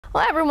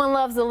Well, everyone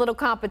loves a little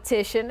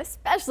competition,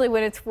 especially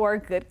when it's for a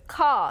good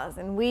cause.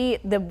 And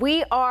the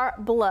We Are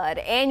Blood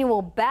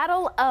annual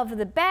Battle of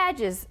the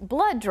Badges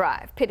blood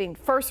drive, pitting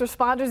first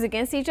responders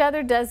against each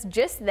other, does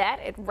just that.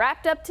 It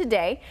wrapped up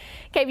today.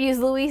 KVUE's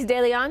Luis De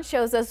Leon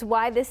shows us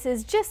why this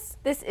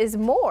is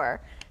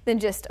more than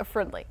just a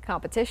friendly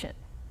competition.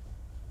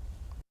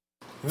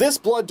 This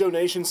blood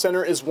donation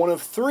center is one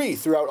of 3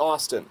 throughout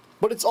Austin,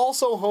 but it's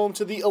also home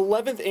to the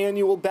 11th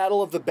annual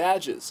Battle of the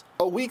Badges,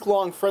 a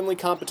week-long friendly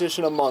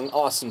competition among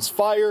Austin's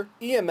fire,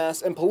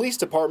 EMS, and police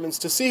departments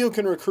to see who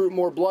can recruit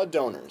more blood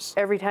donors.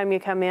 Every time you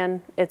come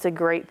in, it's a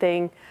great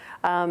thing.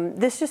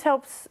 This just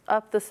helps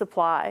up the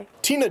supply.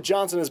 Tina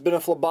Johnson has been a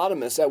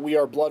phlebotomist at We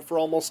Are Blood for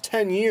almost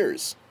 10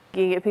 years.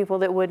 You get people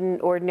that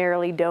wouldn't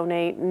ordinarily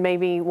donate.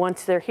 Maybe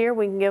once they're here,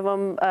 we can give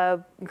them a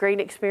great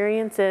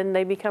experience and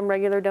they become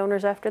regular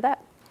donors after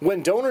that.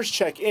 When donors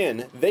check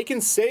in, they can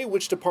say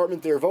which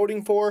department they're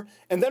voting for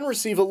and then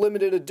receive a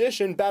limited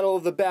edition Battle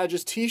of the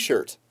Badges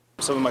t-shirt.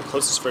 Some of my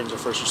closest friends are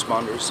first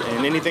responders,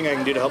 and anything I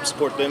can do to help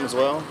support them as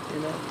well,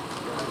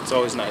 it's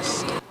always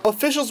nice.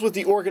 Officials with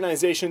the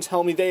organization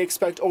tell me they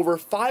expect over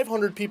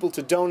 500 people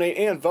to donate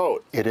and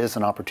vote. It is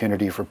an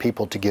opportunity for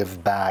people to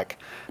give back,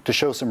 to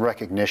show some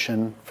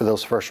recognition for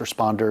those first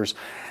responders,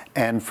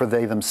 and for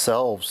they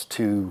themselves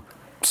to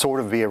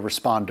sort of be a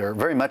responder,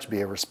 very much be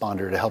a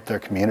responder to help their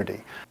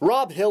community.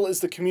 Rob Hill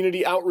is the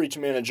community outreach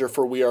manager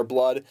for We Are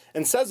Blood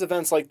and says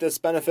events like this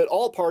benefit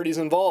all parties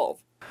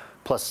involved.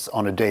 Plus,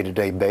 on a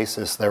day-to-day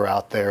basis, they're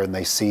out there and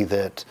they see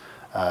that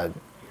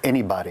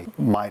anybody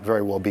might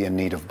very well be in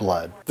need of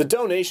blood. The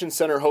donation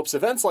center hopes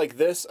events like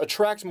this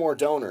attract more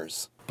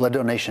donors. Blood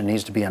donation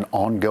needs to be an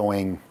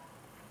ongoing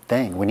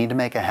thing. We need to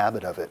make a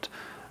habit of it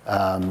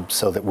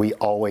so that we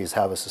always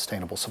have a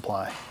sustainable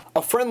supply.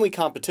 A friendly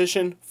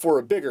competition for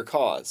a bigger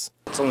cause.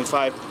 It's only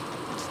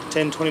 5,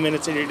 10, 20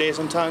 minutes in your day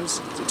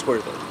sometimes. It's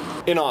worth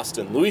it. In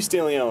Austin, Luis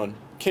De Leon,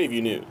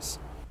 KVUE News.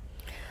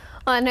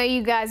 Well, I know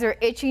you guys are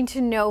itching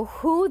to know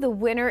who the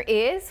winner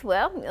is.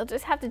 Well, you'll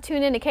just have to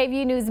tune in to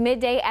KVUE News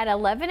midday at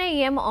 11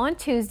 a.m. on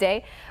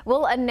Tuesday.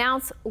 We'll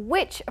announce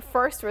which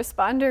first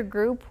responder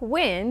group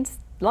wins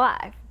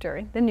live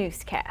during the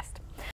newscast.